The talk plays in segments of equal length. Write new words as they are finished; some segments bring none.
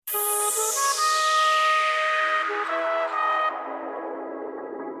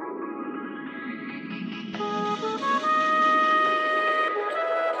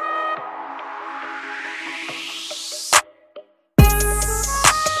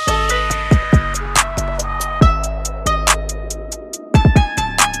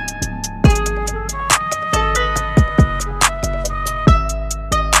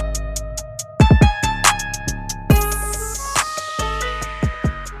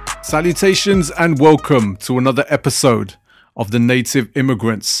Salutations and welcome to another episode of The Native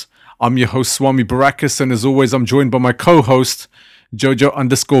Immigrants. I'm your host, Swami Barakas, and as always, I'm joined by my co-host,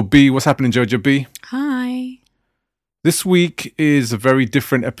 Jojo_B. What's happening, Jojo B? Hi. This week is a very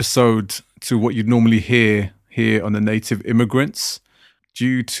different episode to what you'd normally hear here on The Native Immigrants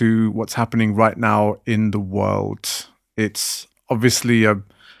due to what's happening right now in the world. It's obviously a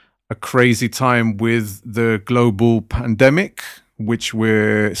crazy time with the global pandemic, which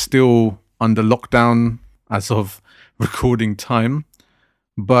we're still under lockdown as of recording time.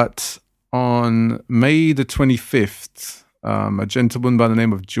 But on May the 25th, a gentleman by the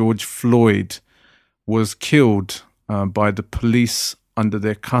name of George Floyd was killed by the police under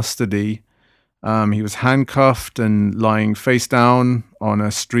their custody. He was handcuffed and lying face down on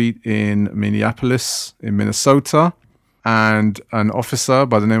a street in Minneapolis, in Minnesota. And an officer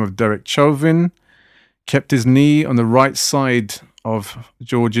by the name of Derek Chauvin kept his knee on the right side of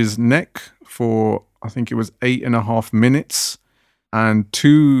George's neck for, I think it was 8.5 minutes. And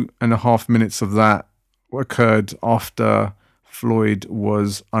 2.5 minutes of that occurred after Floyd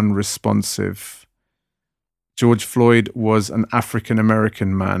was unresponsive. George Floyd was an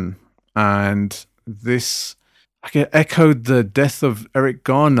African-American man. And this echoed the death of Eric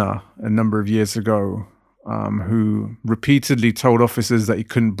Garner a number of years ago, who repeatedly told officers that he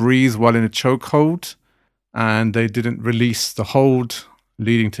couldn't breathe while in a chokehold. And they didn't release the hold,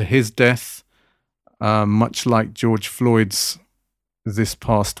 leading to his death, much like George Floyd's this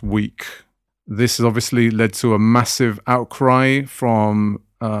past week. This has obviously led to a massive outcry from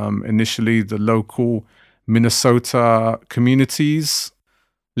initially the local Minnesota communities,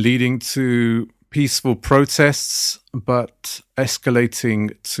 leading to peaceful protests, but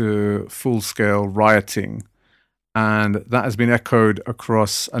escalating to full-scale rioting. And that has been echoed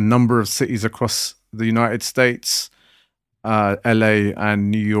across a number of cities across the United States, LA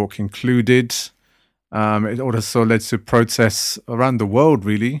and New York included. It also led to protests around the world,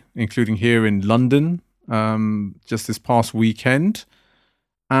 really, including here in London just this past weekend.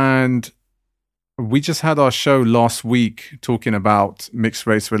 And we just had our show last week talking about mixed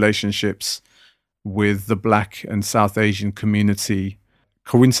race relationships with the Black and South Asian community.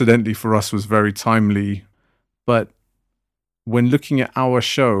 Coincidentally for us was very timely. But when looking at our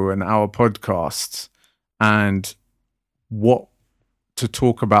show and our podcast and what to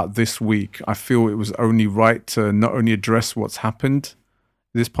talk about this week, I feel it was only right to not only address what's happened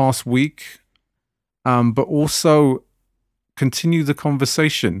this past week, but also continue the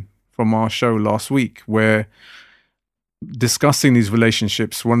conversation from our show last week, where discussing these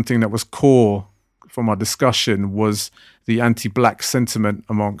relationships, one thing that was core from our discussion was the anti-Black sentiment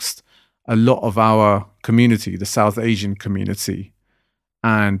amongst a lot of our community, the South Asian community,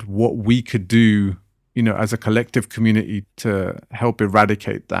 and what we could do, as a collective community to help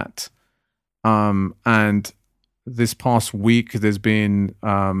eradicate that. And this past week, there's been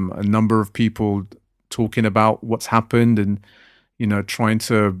a number of people talking about what's happened and, trying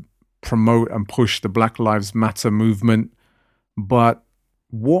to promote and push the Black Lives Matter movement. But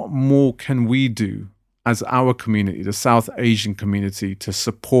what more can we do as our community, the South Asian community, to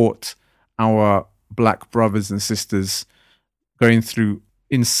support our Black brothers and sisters going through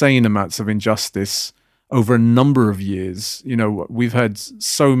insane amounts of injustice over a number of years? We've had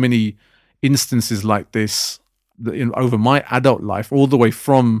so many instances like this over my adult life, all the way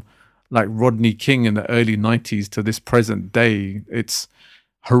from like Rodney King in the early 90s to this present day. It's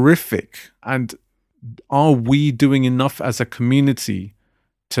horrific. And are we doing enough as a community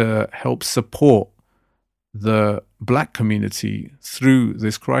to help support the Black community through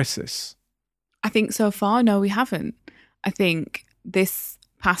this crisis? I think so far, no, we haven't. I think this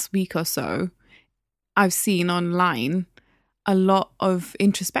past week or so, I've seen online a lot of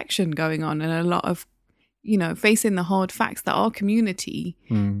introspection going on and a lot of, facing the hard facts that our community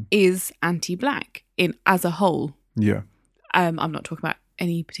is anti-Black as a whole. Yeah. I'm not talking about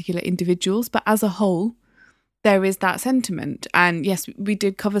any particular individuals, but as a whole, there is that sentiment. And yes, we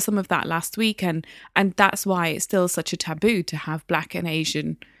did cover some of that last week, and that's why it's still such a taboo to have Black and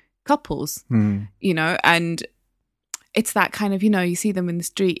Asian couples, and it's that kind of, you see them in the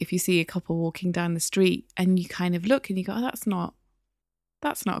street. If you see a couple walking down the street and you kind of look and you go, oh, that's not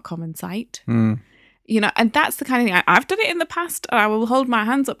a common sight. And that's the kind of thing. I've done it in the past, and I will hold my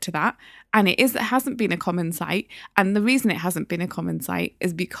hands up to that. And it hasn't been a common sight. And the reason it hasn't been a common sight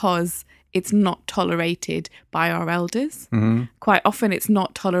is because it's not tolerated by our elders. Mm-hmm. Quite often it's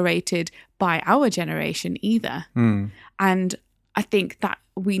not tolerated by our generation either. And I think that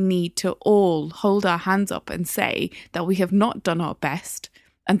we need to all hold our hands up and say that we have not done our best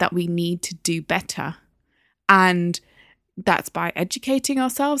and that we need to do better. And That's by educating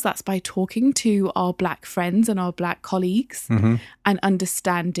ourselves. That's by talking to our Black friends and our Black colleagues and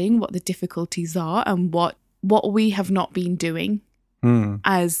understanding what the difficulties are and what we have not been doing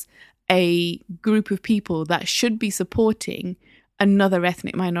as a group of people that should be supporting another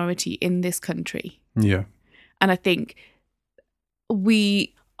ethnic minority in this country. Yeah. And I think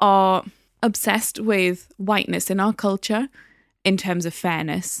we are obsessed with whiteness in our culture in terms of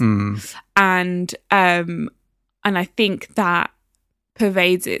fairness. And I think that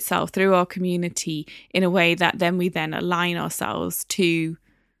pervades itself through our community in a way that then we then align ourselves to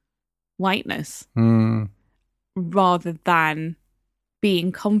whiteness rather than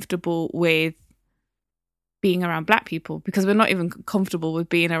being comfortable with being around Black people, because we're not even comfortable with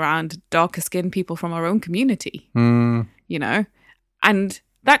being around darker skinned people from our own community, you know? And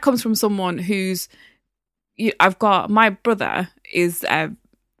that comes from someone who's, my brother is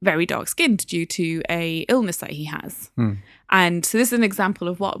very dark skinned due to a illness that he has. And so this is an example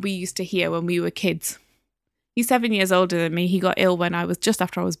of what we used to hear when we were kids. He's 7 years older than me. He got ill when I was just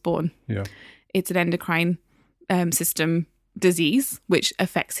after I was born. Yeah. It's an endocrine system disease, which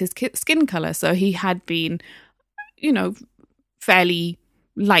affects his skin color. So he had been, fairly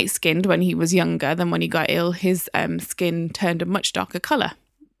light-skinned when he was younger. Then when he got ill, his skin turned a much darker color.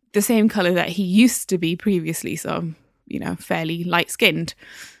 The same color that he used to be previously. So, fairly light-skinned.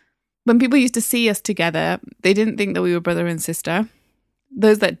 When people used to see us together, they didn't think that we were brother and sister.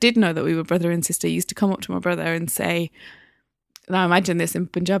 Those that did know that we were brother and sister used to come up to my brother and say, now imagine this in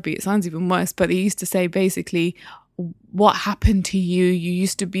Punjabi, it sounds even worse, but they used to say basically, what happened to you? You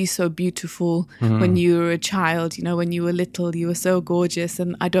used to be so beautiful when you were a child, when you were little, you were so gorgeous,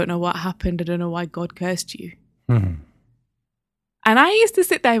 and I don't know what happened. I don't know why God cursed you. And I used to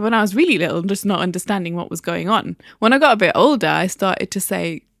sit there when I was really little, just not understanding what was going on. When I got a bit older, I started to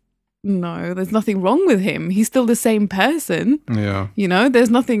say, no, there's nothing wrong with him. He's still the same person. Yeah.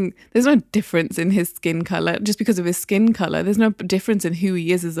 There's no difference in his skin color. Just because of his skin color, there's no difference in who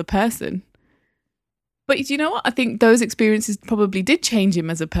he is as a person. But you know what? I think those experiences probably did change him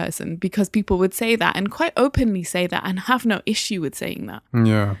as a person, because people would say that and quite openly say that and have no issue with saying that.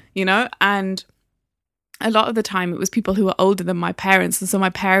 Yeah. And a lot of the time it was people who were older than my parents. And so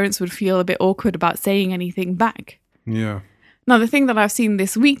my parents would feel a bit awkward about saying anything back. Yeah. Now, the thing that I've seen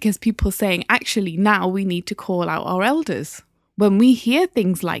this week is people saying, actually, now we need to call out our elders. When we hear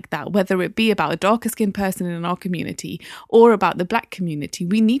things like that, whether it be about a darker skinned person in our community or about the Black community,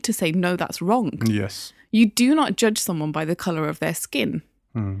 we need to say, no, that's wrong. Yes. You do not judge someone by the colour of their skin.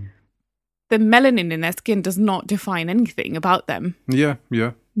 The melanin in their skin does not define anything about them. Yeah,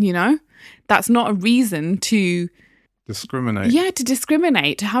 yeah. That's not a reason to discriminate. Yeah, to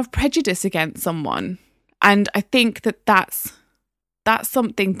discriminate, to have prejudice against someone. And I think that that's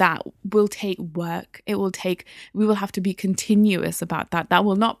something that will take work. We will have to be continuous about that. That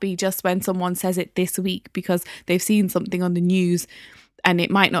will not be just when someone says it this week because they've seen something on the news and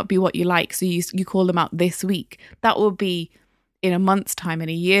it might not be what you like. So you call them out this week. That will be in a month's time, in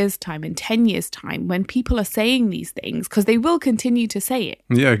a year's time, in 10 years' time, when people are saying these things, because they will continue to say it.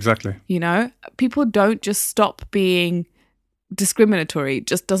 Yeah, exactly. People don't just stop being discriminatory. It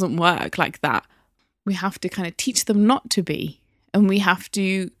just doesn't work like that. We have to kind of teach them not to be, and we have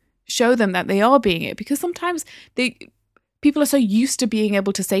to show them that they are being it, because sometimes people are so used to being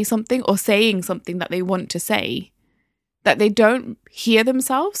able to say something or saying something that they want to say that they don't hear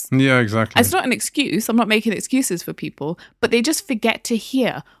themselves. Yeah, exactly. It's not an excuse. I'm not making excuses for people, but they just forget to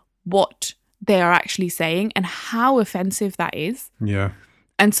hear what they are actually saying and how offensive that is. Yeah.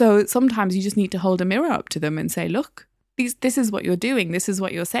 And so sometimes you just need to hold a mirror up to them and say, look, this is what you're doing. This is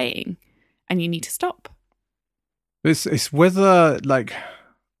what you're saying. And you need to stop. It's whether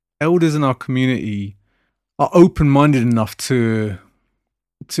elders in our community are open-minded enough to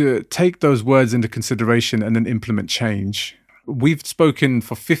take those words into consideration and then implement change. We've spoken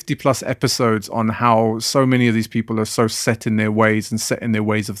for 50 plus episodes on how so many of these people are so set in their ways and set in their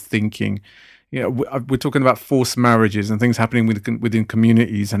ways of thinking. We're talking about forced marriages and things happening within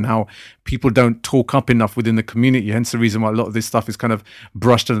communities, and how people don't talk up enough within the community. Hence the reason why a lot of this stuff is kind of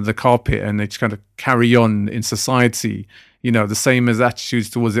brushed under the carpet and they just kind of carry on in society. The same as attitudes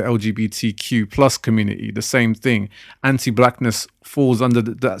towards the LGBTQ plus community, the same thing. Anti-Blackness falls under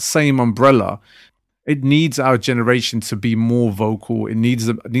that same umbrella. It needs our generation to be more vocal. It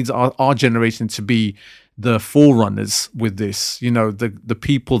needs our generation to be the forerunners with this, the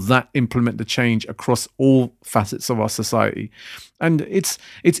people that implement the change across all facets of our society. And it's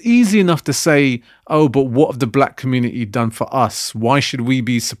easy enough to say, oh, but what have the Black community done for us? Why should we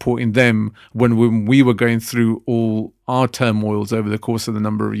be supporting them when we were going through all our turmoils over the course of the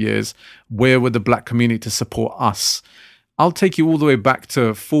number of years? Where were the Black community to support us? I'll take you all the way back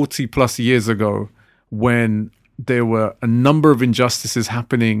to 40 plus years ago when there were a number of injustices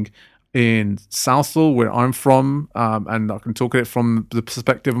happening in Southall, where I'm from, and I can talk at it from the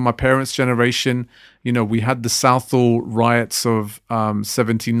perspective of my parents' generation. You know, we had the Southall riots of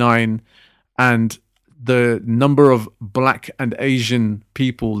 79, and the number of Black and Asian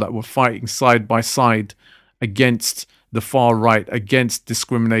people that were fighting side by side against the far right, against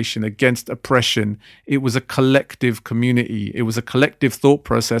discrimination, against oppression. It was a collective community. It was a collective thought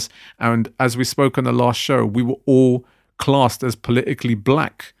process. And as we spoke on the last show, we were all classed as politically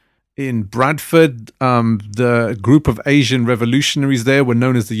Black. In Bradford, the group of Asian revolutionaries there were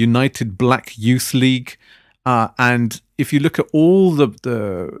known as the United Black Youth League. And if you look at all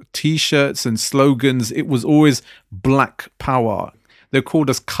the T-shirts and slogans, it was always Black Power. They called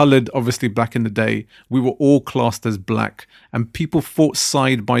us coloured, obviously back in the day. We were all classed as Black. And people fought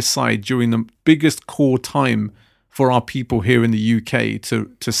side by side during the biggest core time for our people here in the UK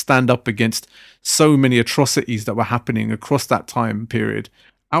to stand up against so many atrocities that were happening across that time period.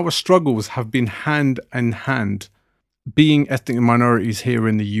 Our struggles have been hand in hand being ethnic minorities here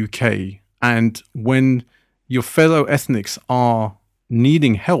in the UK. And when your fellow ethnics are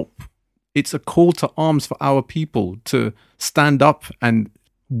needing help, it's a call to arms for our people to stand up and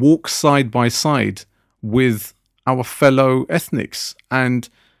walk side by side with our fellow ethnics. And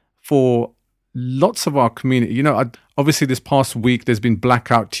for lots of our community, you know, obviously this past week there's been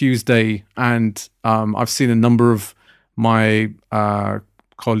Blackout Tuesday, and I've seen a number of my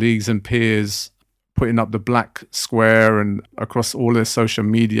colleagues and peers putting up the black square and across all their social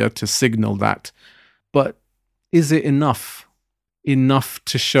media to signal that. But is it enough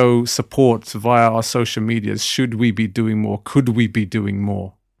to show support via our social medias? Should we be doing more? Could we be doing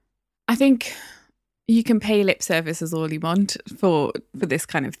more? I think you can pay lip service as all you want for this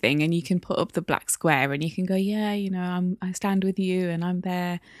kind of thing, and you can put up the black square and you can go, yeah, you know, I stand with you and I'm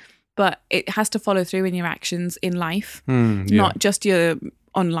there. But it has to follow through in your actions in life, not just your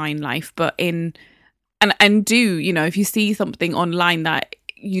online life, but and do, you know, if you see something online that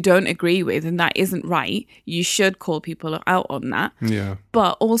you don't agree with and that isn't right, you should call people out on that. Yeah.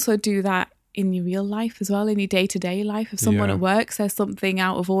 But also do that in your real life as well, in your day-to-day life. If someone at work says something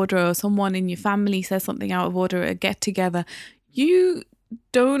out of order, or someone in your family says something out of order at a get-together, you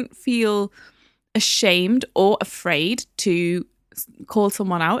don't feel ashamed or afraid to call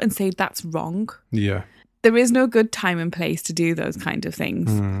someone out and say that's wrong. Yeah. There is no good time and place to do those kind of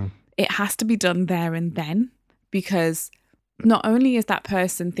things. It has to be done there and then, because not only is that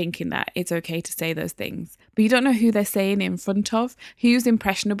person thinking that it's okay to say those things, but you don't know who they're saying it in front of, who's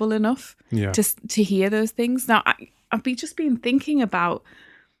impressionable enough to hear those things. Now, I've just been thinking about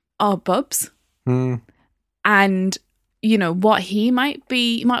our Bubs and, you know, what he might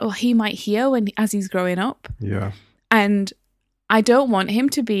hear as he's growing up. Yeah. And I don't want him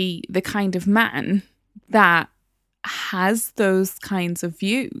to be the kind of man that has those kinds of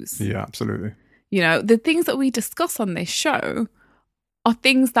views. Yeah, absolutely. You know, the things that we discuss on this show are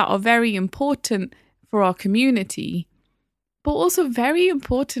things that are very important for our community, but also very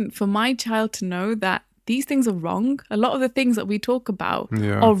important for my child to know that these things are wrong. A lot of the things that we talk about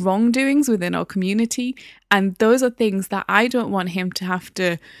are wrongdoings within our community, and those are things that I don't want him to have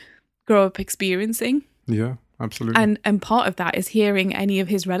to grow up experiencing. Yeah, absolutely. And part of that is hearing any of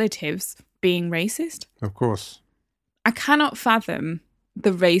his relatives being racist. Of course. I cannot fathom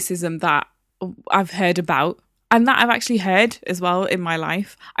the racism that I've heard about, and that I've actually heard as well in my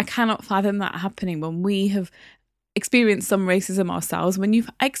life. I cannot fathom that happening when we have experienced some racism ourselves. When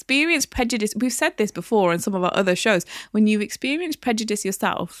you've experienced prejudice, we've said this before in some of our other shows, when you've experienced prejudice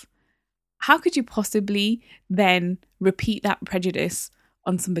yourself, how could you possibly then repeat that prejudice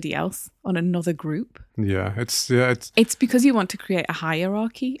on somebody else, on another group? Yeah, it's because you want to create a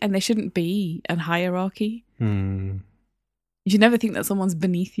hierarchy, and there shouldn't be a hierarchy. You never think that someone's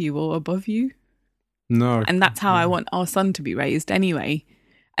beneath you or above you. No. And that's how I want our son to be raised anyway.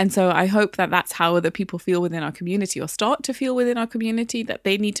 And so I hope that that's how other people feel within our community, or start to feel within our community, that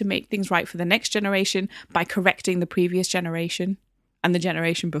they need to make things right for the next generation by correcting the previous generation and the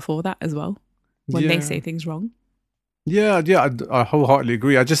generation before that as well, when they say things wrong. Yeah, I wholeheartedly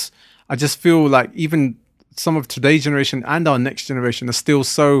agree. I just feel like even some of today's generation and our next generation are still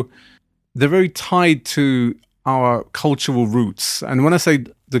they're very tied to our cultural roots. And when I say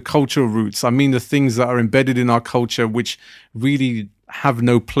the cultural roots, I mean the things that are embedded in our culture which really have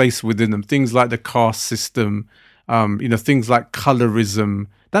no place within them. Things like the caste system, things like colorism.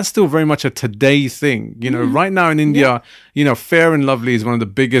 That's still very much a today thing. You know, right now in India, Fair and Lovely is one of the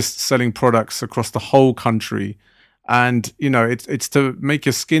biggest selling products across the whole country. And, it's to make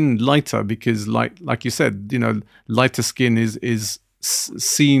your skin lighter because like you said, lighter skin is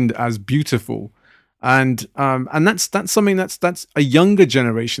seen as beautiful. And that's something that's a younger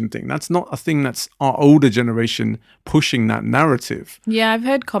generation thing. That's not a thing that's our older generation pushing that narrative. Yeah, I've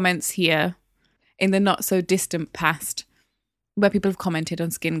heard comments here in the not so distant past where people have commented on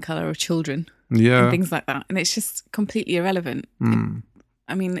skin color of children and things like that. And it's just completely irrelevant.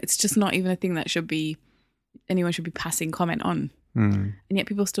 It's just not even a thing that anyone should be passing comment on. And yet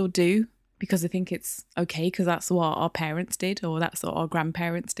people still do because they think it's okay because that's what our parents did or that's what our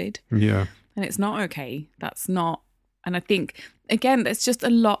grandparents did. Yeah. And it's not okay. That's not. And I think, again, there's just a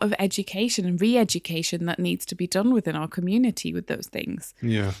lot of education and re-education that needs to be done within our community with those things.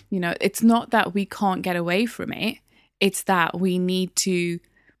 Yeah. It's not that we can't get away from it. It's that we need to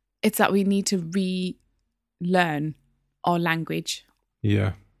relearn our language.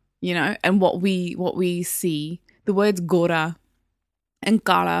 Yeah. And what we see, the words gora and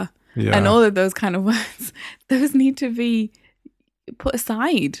kara and all of those kind of words, those need to be put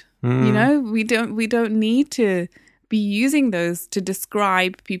aside. We don't need to be using those to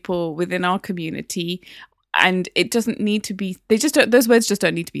describe people within our community, and it doesn't need to be. Those words just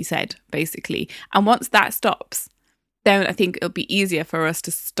don't need to be said, basically. And once that stops, then I think it'll be easier for us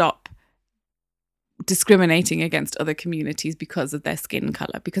to stop discriminating against other communities because of their skin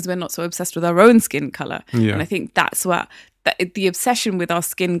color, because we're not so obsessed with our own skin color. And I think that's what the obsession with our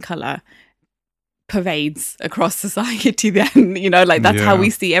skin color pervades across society then, that's how we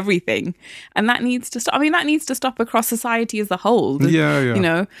see everything. And that needs to stop. That needs to stop across society as a whole.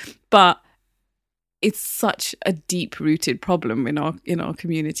 But it's such a deep-rooted problem in our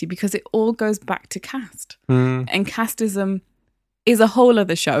community because it all goes back to caste. And casteism is a whole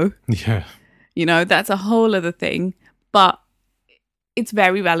other show. Yeah. That's a whole other thing. But it's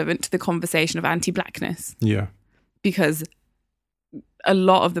very relevant to the conversation of anti-Blackness. Yeah. Because a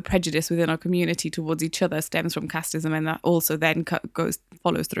lot of the prejudice within our community towards each other stems from casteism, and that also then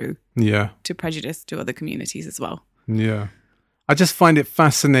follows through to prejudice to other communities as well. Yeah. I just find it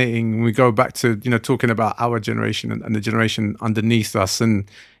fascinating when we go back to, talking about our generation and the generation underneath us. And,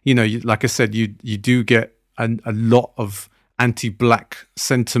 like I said, you do get a lot of anti-Black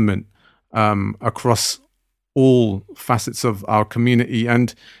sentiment across all facets of our community.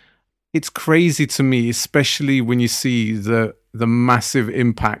 And it's crazy to me, especially when you see the massive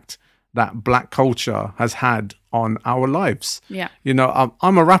impact that Black culture has had on our lives. Yeah.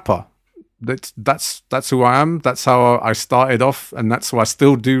 I'm a rapper. That's who I am. That's how I started off, and that's what I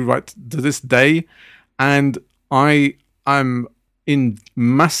still do right to this day. And I'm in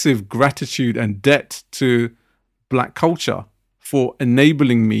massive gratitude and debt to Black culture for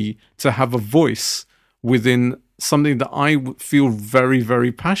enabling me to have a voice within something that I feel very,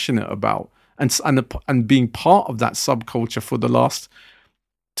 very passionate about, and being part of that subculture for the last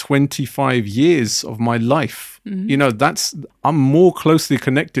 25 years of my life. I'm more closely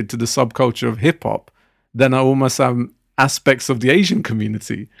connected to the subculture of hip hop than I almost am aspects of the Asian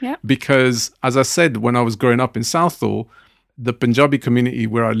community. Yeah. Because as I said, when I was growing up in Southall, the Punjabi community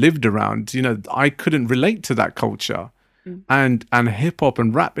where I lived around, I couldn't relate to that culture. And hip hop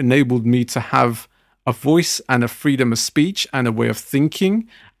and rap enabled me to have a voice and a freedom of speech and a way of thinking,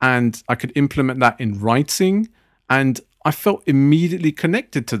 and I could implement that in writing, and I felt immediately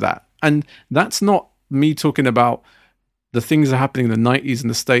connected to that. And that's not me talking about the things that are happening in the 90s in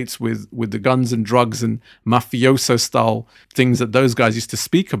the States with the guns and drugs and mafioso style things that those guys used to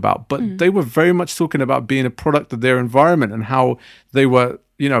speak about, but they were very much talking about being a product of their environment and how they were,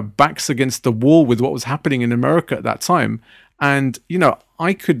 backs against the wall with what was happening in America at that time. And,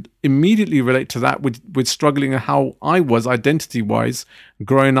 I could immediately relate to that with struggling how I was identity-wise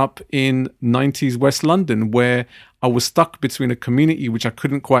growing up in 90s West London, where I was stuck between a community which I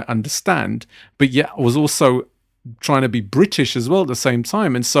couldn't quite understand, but yet I was also trying to be British as well at the same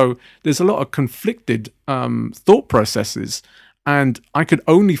time. And so there's a lot of conflicted thought processes, and I could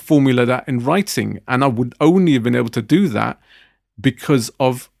only formulate that in writing, and I would only have been able to do that because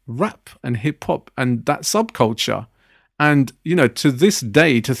of rap and hip hop and that subculture. And, to this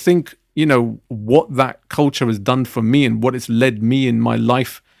day, to think, what that culture has done for me and what it's led me in my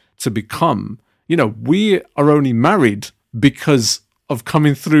life to become, we are only married because of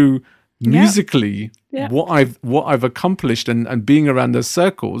coming through musically what I've accomplished and being around those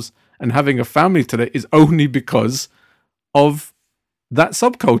circles and having a family today is only because of that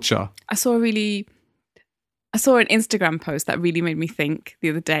subculture. I saw an Instagram post that really made me think the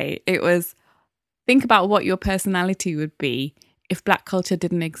other day. It was, think about what your personality would be if Black culture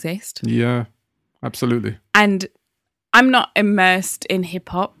didn't exist. Yeah, absolutely. And I'm not immersed in hip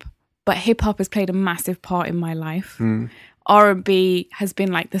hop, but hip hop has played a massive part in my life. R&B has been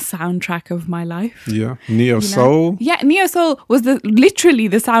like the soundtrack of my life. Yeah. Neo soul. Yeah, neo soul was literally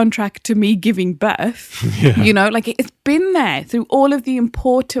the soundtrack to me giving birth. Yeah. You know, like it's been there through all of the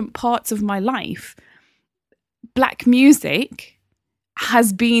important parts of my life. Black music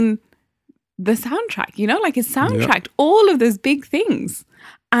has been the soundtrack, you know, like it's soundtracked all of those big things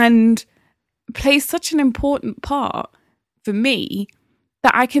and plays such an important part for me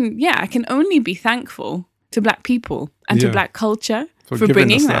that I can only be thankful to Black people and to Black culture for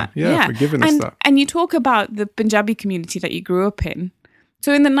bringing that. For giving us that. And you talk about the Punjabi community that you grew up in.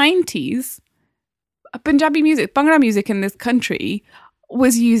 So in the 90s, Punjabi music, Bhangra music in this country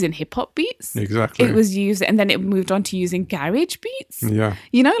was using hip hop beats. Exactly. It was used, and then it moved on to using garage beats. Yeah.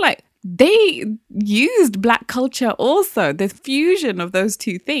 You know, like they used Black culture also, the fusion of those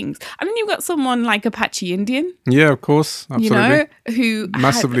two things. And then you've got someone like Apache Indian. Yeah, of course. Absolutely. You know, who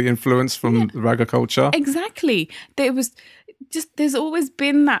massively influenced from ragga culture. Exactly. There's always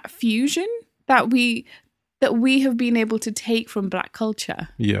been that fusion that we have been able to take from Black culture.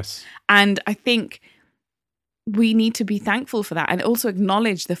 Yes. And I think we need to be thankful for that and also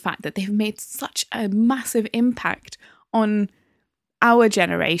acknowledge the fact that they've made such a massive impact on our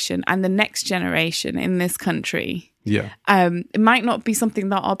generation and the next generation in this country. Yeah. It might not be something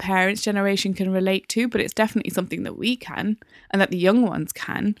that our parents' generation can relate to, but it's definitely something that we can and that the young ones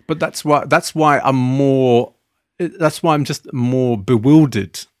can. But that's why I'm just more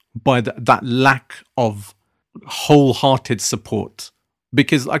bewildered by that lack of wholehearted support.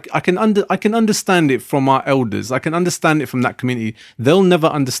 Because I can understand it from our elders. I can understand it from that community. They'll never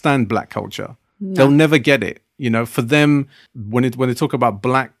understand Black culture. No. They'll never get it. You know, for them, when they talk about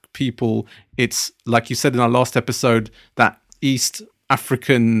Black people, it's like you said in our last episode, that East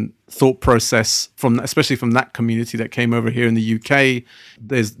African thought process especially from that community that came over here in the UK.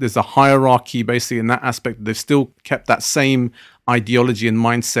 There's a hierarchy basically in that aspect. They've still kept that same ideology and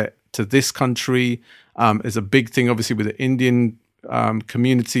mindset to this country. There's a big thing, obviously, with the Indian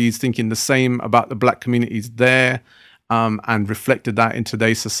communities thinking the same about the Black communities there, and reflected that in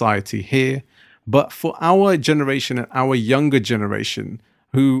today's society here. But for our generation and our younger generation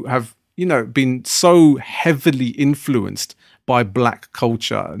who have, you know, been so heavily influenced by Black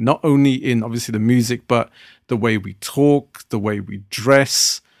culture, not only in obviously the music, but the way we talk, the way we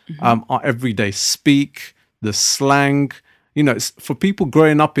dress, our everyday speak, the slang, you know, for people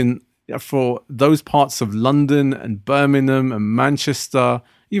growing up for those parts of London and Birmingham and Manchester,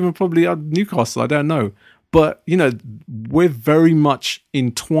 even probably Newcastle, I don't know. But, you know, we're very much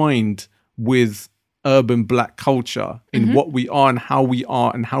entwined with urban Black culture in what we are and how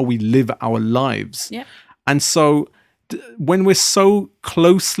we live our lives. Yeah. And so when we're so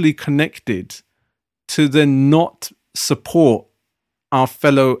closely connected, to then not support our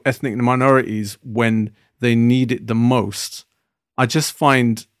fellow ethnic minorities when they need it the most, I just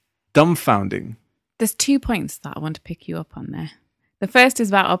find dumbfounding. There's 2 points that I want to pick you up on there. The first is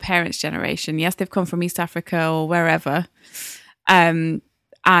about our parents' generation. Yes, they've come from East Africa or wherever.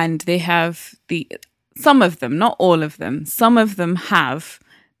 And they have some of them, not all of them, some of them have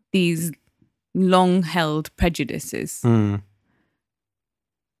these long-held prejudices.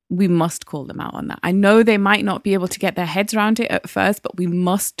 We must call them out on that. I know they might not be able to get their heads around it at first, but we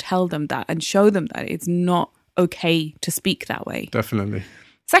must tell them that and show them that it's not okay to speak that way. Definitely.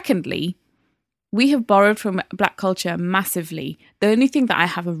 Secondly, we have borrowed from Black culture massively. The only thing that I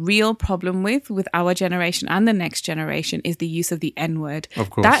have a real problem with our generation and the next generation is the use of the N-word. Of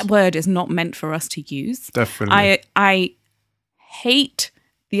course. That word is not meant for us to use. Definitely. I hate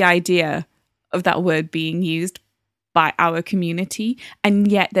the idea of that word being used by our community.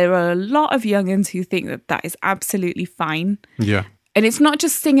 And yet there are a lot of youngins who think that is absolutely fine. Yeah. And it's not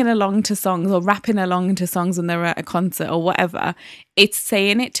just singing along to songs or rapping along to songs when they're at a concert or whatever. It's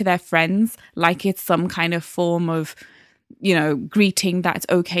saying it to their friends like it's some kind of form of, you know, greeting that's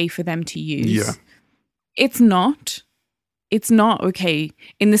okay for them to use. Yeah. It's not. It's not okay.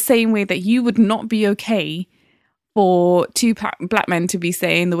 In the same way that you would not be okay for two Black men to be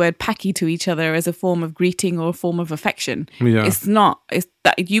saying the word "packy" to each other as a form of greeting or a form of affection. Yeah. It's not. It's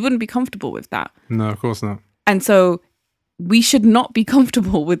that you wouldn't be comfortable with that. No, of course not. And so we should not be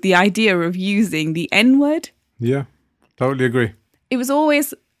comfortable with the idea of using the N-word. Yeah, totally agree. It was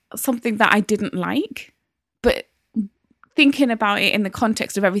always something that I didn't like, but thinking about it in the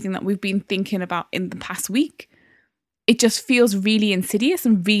context of everything that we've been thinking about in the past week, it just feels really insidious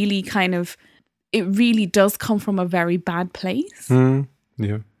and really it really does come from a very bad place.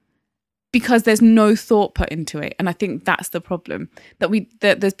 Yeah. Because there's no thought put into it. And I think that's the problem. That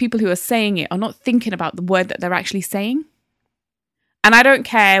there's people who are saying it are not thinking about the word that they're actually saying. And I don't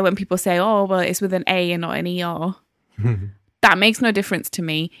care when people say, oh, well, it's with an A and not an ER. That makes no difference to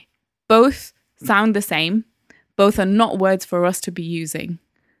me. Both sound the same. Both are not words for us to be using.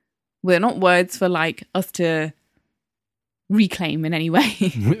 We're not words for like us to reclaim in any way.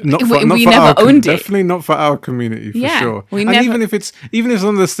 We never owned it. Definitely not for our community, for sure. Even if it's one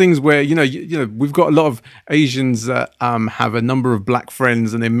of those things where you know we've got a lot of Asians that have a number of black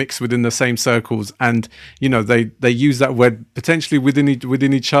friends and they mix within the same circles, and you know they use that word potentially within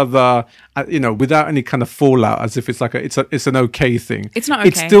each other, you know, without any kind of fallout, as if it's like it's an okay thing. It's not okay.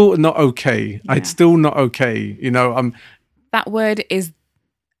 It's still not okay. Yeah. It's still not okay. You know, that word is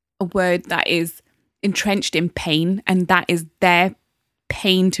a word that is entrenched in pain, and that is their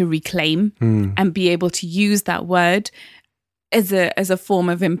pain to reclaim and be able to use that word as a form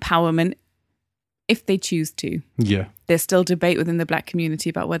of empowerment if they choose to. Yeah. There's still debate within the black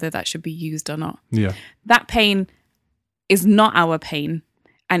community about whether that should be used or not. Yeah. That pain is not our pain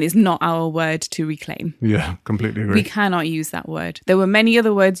and is not our word to reclaim. Yeah, completely agree. We cannot use that word. There were many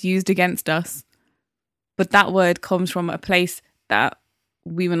other words used against us, but that word comes from a place that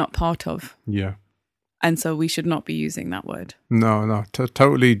we were not part of. Yeah. And so we should not be using that word. No,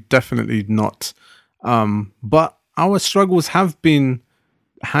 totally, definitely not. But our struggles have been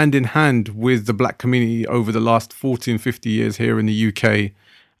hand in hand with the black community over the last 40 and 50 years here in the UK.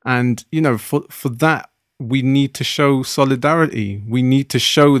 And, you know, for that, we need to show solidarity. We need to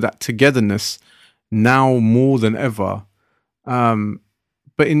show that togetherness now more than ever.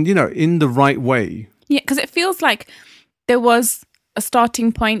 But in the right way. Yeah, because it feels like there was a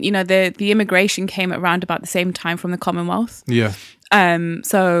starting point. You know, the immigration came around about the same time from the Commonwealth. Yeah.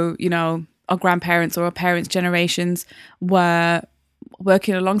 So, you know, our grandparents or our parents' generations were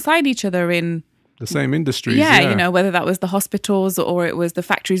working alongside each other in the same industries. Yeah, you know, whether that was the hospitals or it was the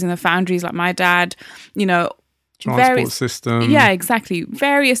factories and the foundries like my dad, you know. Transport system. Yeah, exactly.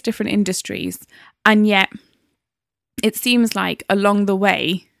 Various different industries. And yet it seems like along the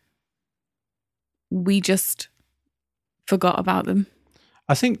way, we just forgot about them.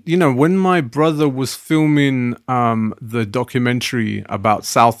 I think, you know, when my brother was filming the documentary about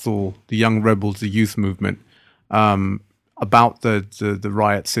Southall, the Young Rebels, the youth movement, about the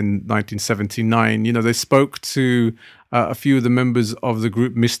riots in 1979, you know, they spoke to a few of the members of the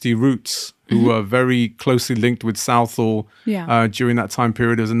group Misty Roots, who were very closely linked with Southall during that time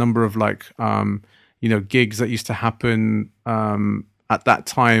period. There's a number of gigs that used to happen at that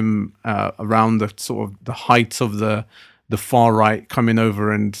time around the sort of the height of the far right coming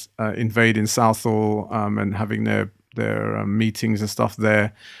over and invading Southall and having their meetings and stuff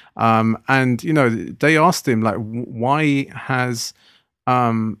there. And, you know, they asked him, like, why has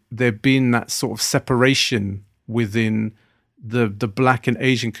there been that sort of separation within the black and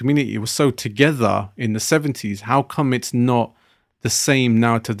Asian community? It was so together in the 70s. How come it's not the same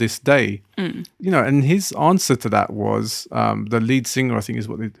now to this day? You know, and his answer to that was, the lead singer, I think is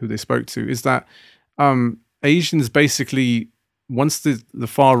who they spoke to, is that Asians basically, once the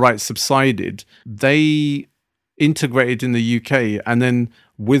far right subsided, they integrated in the UK, and then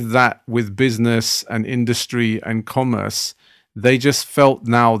with business and industry and commerce, they just felt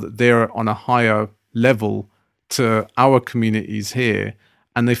now that they're on a higher level to our communities here,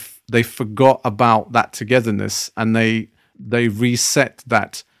 and they forgot about that togetherness, and they reset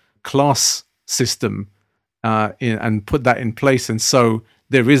that class system and put that in place, and so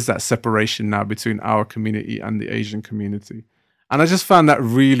there is that separation now between our community and the Asian community. And I just found that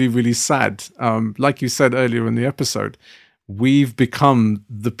really, really sad. Like you said earlier in the episode, we've become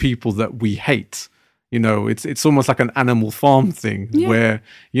the people that we hate. You know, it's almost like an Animal Farm thing where,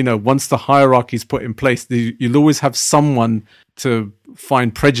 you know, once the hierarchy is put in place, you'll always have someone to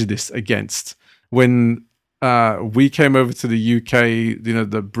find prejudice against. When we came over to the UK, you know,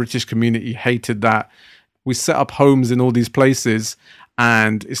 the British community hated that. We set up homes in all these places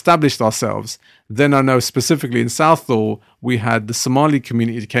and established ourselves. Then I know specifically in Southall, we had the Somali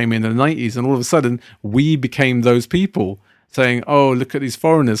community that came in the 90s, and all of a sudden we became those people saying, oh, look at these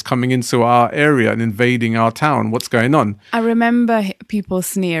foreigners coming into our area and invading our town. What's going on? I remember people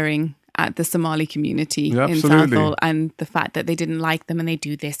sneering at the Somali community in Southall, and the fact that they didn't like them and they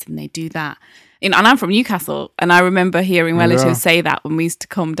do this and they do that. And I'm from Newcastle, and I remember hearing relatives say that when we used to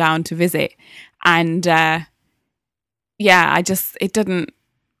come down to visit. And it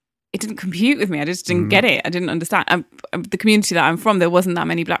didn't compute with me. I just didn't get it. I didn't understand. The community that I'm from, there wasn't that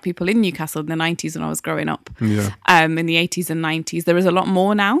many black people in Newcastle in the 90s when I was growing up. Yeah. In the 80s and 90s, there is a lot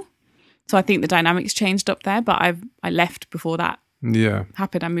more now. So I think the dynamics changed up there. But I left before that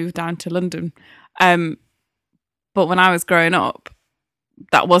happened. I moved down to London. But when I was growing up,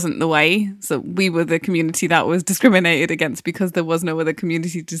 that wasn't the way. So we were the community that was discriminated against because there was no other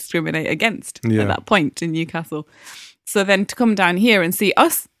community to discriminate against at that point in Newcastle. So then to come down here and see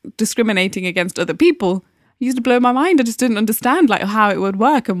us discriminating against other people used to blow my mind. I just didn't understand like how it would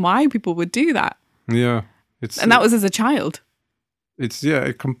work and why people would do that. Yeah. And that was as a child. It's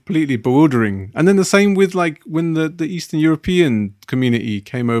completely bewildering. And then the same with like when the Eastern European community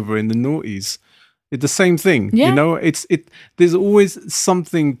came over in the noughties. It's the same thing. Yeah. You know, there's always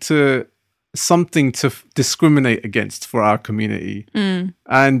something to discriminate against for our community.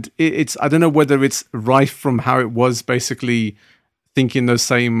 And it's I don't know whether it's rife from how it was basically thinking those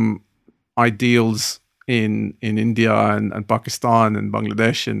same ideals in India and Pakistan and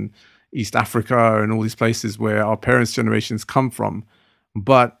Bangladesh and East Africa and all these places where our parents' generations come from.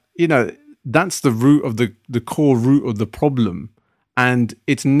 But, you know, that's the root of the core root of the problem. And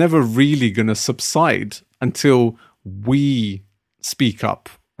it's never really going to subside until we speak up,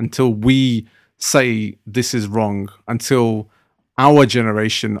 until we say this is wrong, until our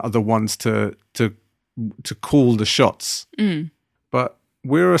generation are the ones to call the shots. But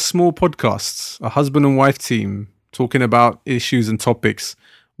we're a small podcast, a husband and wife team talking about issues and topics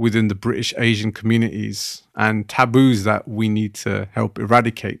within the British Asian communities and taboos that we need to help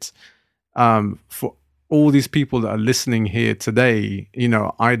eradicate. For all these people that are listening here today, you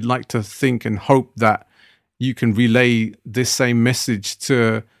know, I'd like to think and hope that you can relay this same message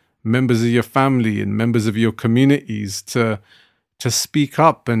to members of your family and members of your communities to speak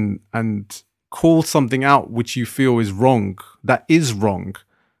up and call something out which you feel is wrong, that is wrong,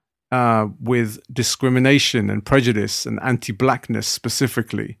 with discrimination and prejudice and anti-Blackness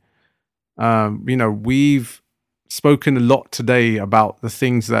specifically. You know, we've spoken a lot today about the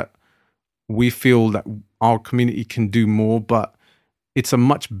things that we feel that our community can do more, but it's a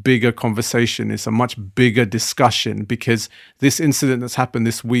much bigger conversation. It's a much bigger discussion because this incident that's happened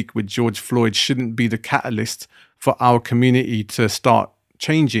this week with George Floyd shouldn't be the catalyst for our community to start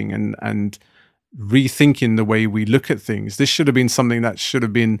changing and rethinking the way we look at things. This should have been something that should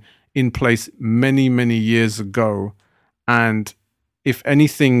have been in place many, many years ago. And if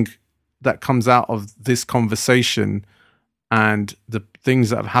anything that comes out of this conversation and the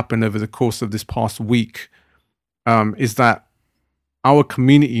things that have happened over the course of this past week, is that our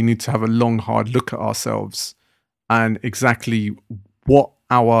community needs to have a long, hard look at ourselves and exactly what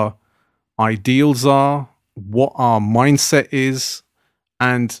our ideals are, what our mindset is,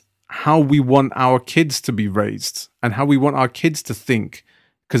 and how we want our kids to be raised and how we want our kids to think.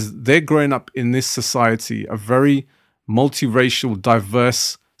 Because they're growing up in this society, a very multiracial,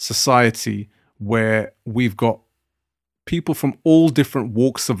 diverse society where we've got people from all different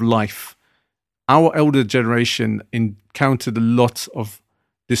walks of life. Our elder generation encountered a lot of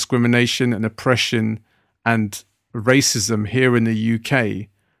discrimination and oppression and racism here in the UK.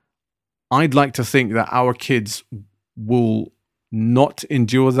 I'd like to think that our kids will not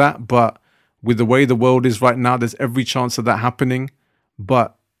endure that, but with the way the world is right now, there's every chance of that happening.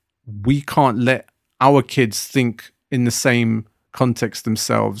 But we can't let our kids think in the same context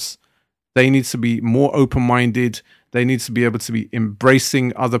themselves. They need to be more open-minded. They need to be able to be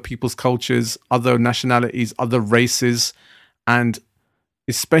embracing other people's cultures, other nationalities, other races. And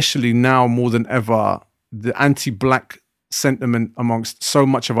especially now more than ever, the anti-Black sentiment amongst so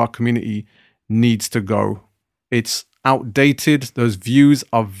much of our community needs to go. It's outdated. Those views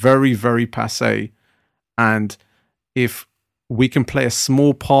are very, very passé. And if we can play a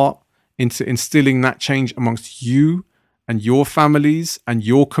small part into instilling that change amongst you and your families and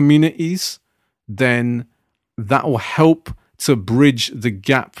your communities, then that will help to bridge the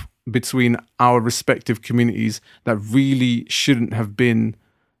gap between our respective communities that really shouldn't have been,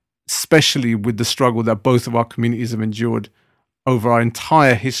 especially with the struggle that both of our communities have endured over our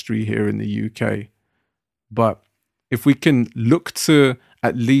entire history here in the UK. But if we can look to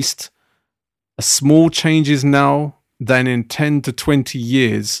at least a small changes now, then in 10 to 20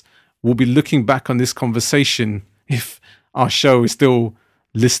 years, we'll be looking back on this conversation, if our show is still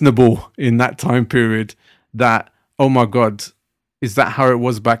listenable in that time period, that, oh my God, is that how it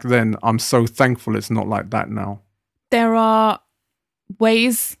was back then? I'm so thankful it's not like that now. There are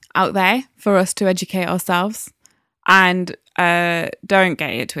ways out there for us to educate ourselves, and don't get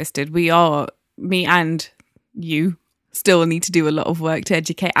it twisted. Me and you still need to do a lot of work to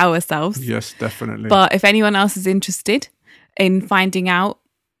educate ourselves. Yes, definitely. But if anyone else is interested in finding out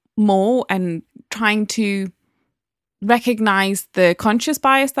more and trying to recognize the conscious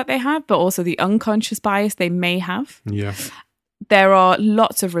bias that they have, but also the unconscious bias they may have, yeah, there are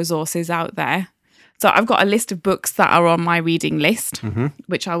lots of resources out there. So I've got a list of books that are on my reading list,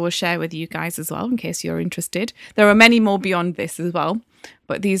 which I will share with you guys as well, in case you're interested. There are many more beyond this as well,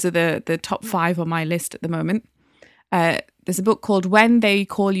 but these are the top 5 on my list at the moment. There's a book called When They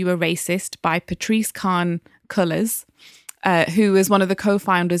Call You a Racist by Patrice Khan Cullors, who is one of the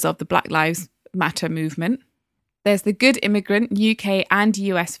co-founders of the Black Lives Matter movement. There's The Good Immigrant, UK and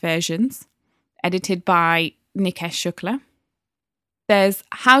US versions, edited by Nikesh Shukla. There's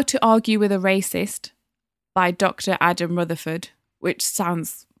How to Argue with a Racist by Dr. Adam Rutherford, which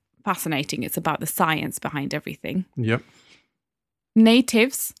sounds fascinating. It's about the science behind everything. Yep.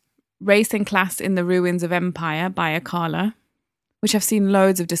 Natives, Race and Class in the Ruins of Empire by Akala, which I've seen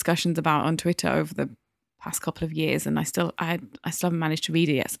loads of discussions about on Twitter over the past couple of years, and I still haven't managed to read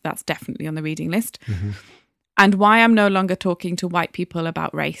it yet, so that's definitely on the reading list. And Why I'm No Longer Talking to White People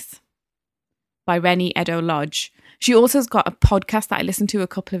About Race by Rennie Edo Lodge. She also has got a podcast that I listened to a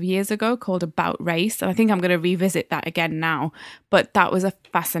couple of years ago called About Race, and I think I'm going to revisit that again now. But that was a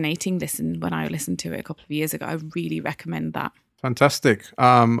fascinating listen when I listened to it a couple of years ago. I really recommend that. Fantastic.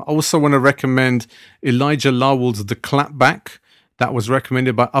 I also want to recommend Elijah Lawal's The Clapback. That was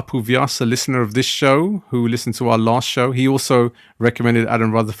recommended by Apu Vyas, a listener of this show, who listened to our last show. He also recommended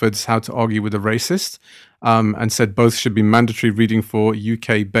Adam Rutherford's How to Argue with a Racist, and said both should be mandatory reading for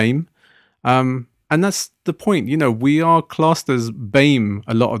UK BAME. And that's the point. You know, we are classed as BAME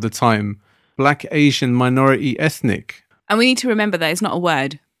a lot of the time. Black, Asian, minority, ethnic. And we need to remember that it's not a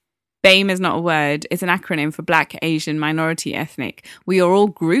word. BAME is not a word. It's an acronym for Black, Asian, minority, ethnic. We are all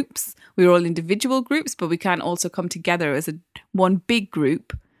groups. We are all individual groups, but we can also come together as one big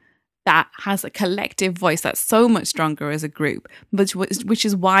group that has a collective voice that's so much stronger as a group, which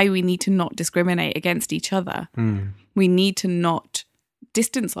is why we need to not discriminate against each other. We need to not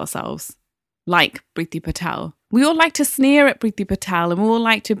distance ourselves. Like Priti Patel. We all like to sneer at Priti Patel, and we all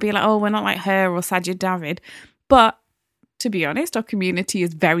like to be like, oh, we're not like her or Sajid David. But to be honest, our community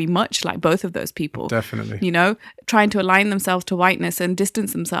is very much like both of those people. Definitely. You know, trying to align themselves to whiteness and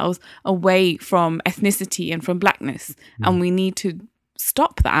distance themselves away from ethnicity and from blackness. And we need to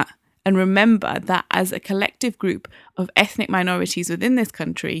stop that and remember that as a collective group of ethnic minorities within this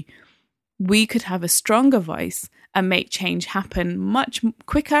country, we could have a stronger voice and make change happen much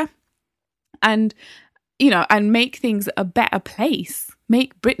quicker. And, you know, and make things a better place,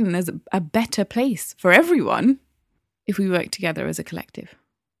 make Britain as a better place for everyone if we work together as a collective.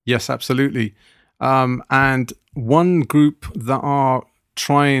 Yes, absolutely. And one group that are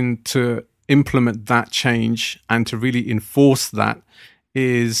trying to implement that change and to really enforce that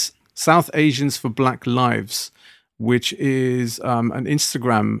is South Asians for Black Lives, which is an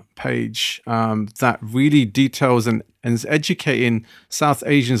Instagram page that really details and is educating South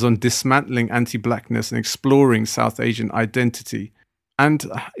Asians on dismantling anti-Blackness and exploring South Asian identity. And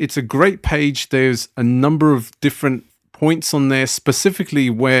it's a great page. There's a number of different points on there, specifically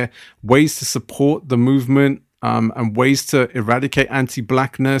where ways to support the movement and ways to eradicate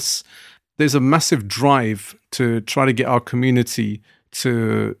anti-Blackness. There's a massive drive to try to get our community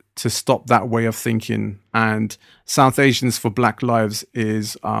to stop that way of thinking. And South Asians for Black Lives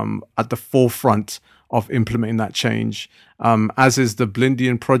is at the forefront of implementing that change, as is the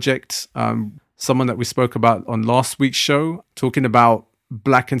Blindian Project, someone that we spoke about on last week's show, talking about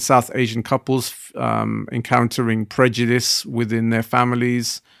Black and South Asian couples encountering prejudice within their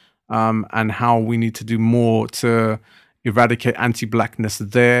families, and how we need to do more to eradicate anti-Blackness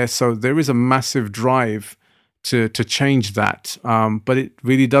there. So there is a massive drive to change that, but it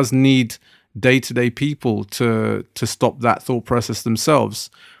really does need day-to-day people to stop that thought process themselves.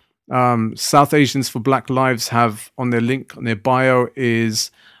 South Asians for Black Lives have on their link, on their bio,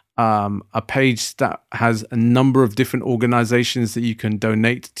 is a page that has a number of different organizations that you can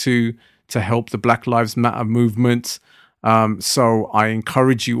donate to help the Black Lives Matter movement. So I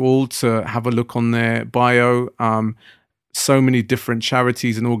encourage you all to have a look on their bio. So many different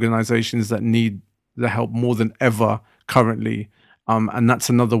charities and organizations that need the help more than ever currently. And that's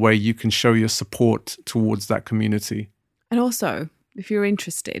another way you can show your support towards that community. And also, if you're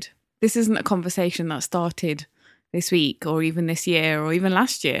interested, this isn't a conversation that started this week or even this year or even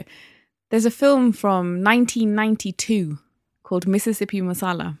last year. There's a film from 1992 called Mississippi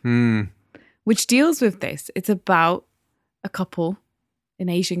Masala, which deals with this. It's about a couple, an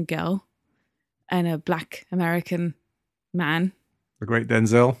Asian girl and a Black American man. The great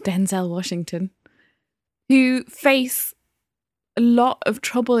Denzel Washington, who face a lot of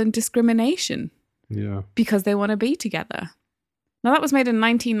trouble and discrimination because they want to be together. Now, that was made in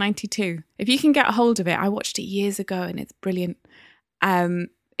 1992. If you can get a hold of it, I watched it years ago and it's brilliant.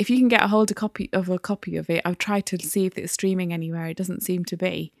 If you can get a hold of a copy of it, I've tried to see if it's streaming anywhere. It doesn't seem to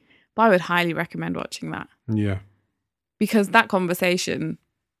be. But I would highly recommend watching that. Yeah. Because that conversation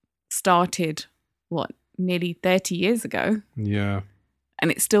started, nearly 30 years ago. Yeah.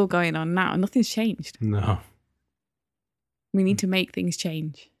 And it's still going on now. Nothing's changed. No. We need to make things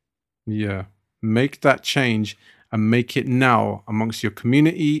change. Yeah. Make that change and make it now amongst your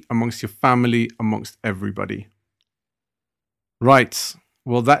community, amongst your family, amongst everybody. Right.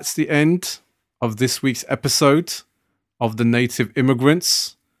 Well, that's the end of this week's episode of The Native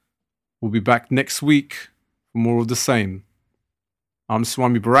Immigrants. We'll be back next week for more of the same. I'm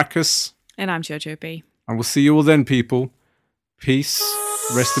Swami Barakas. And I'm Jojo B. And we'll see you all then, people. Peace.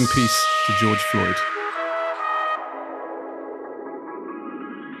 Rest in peace to George Floyd.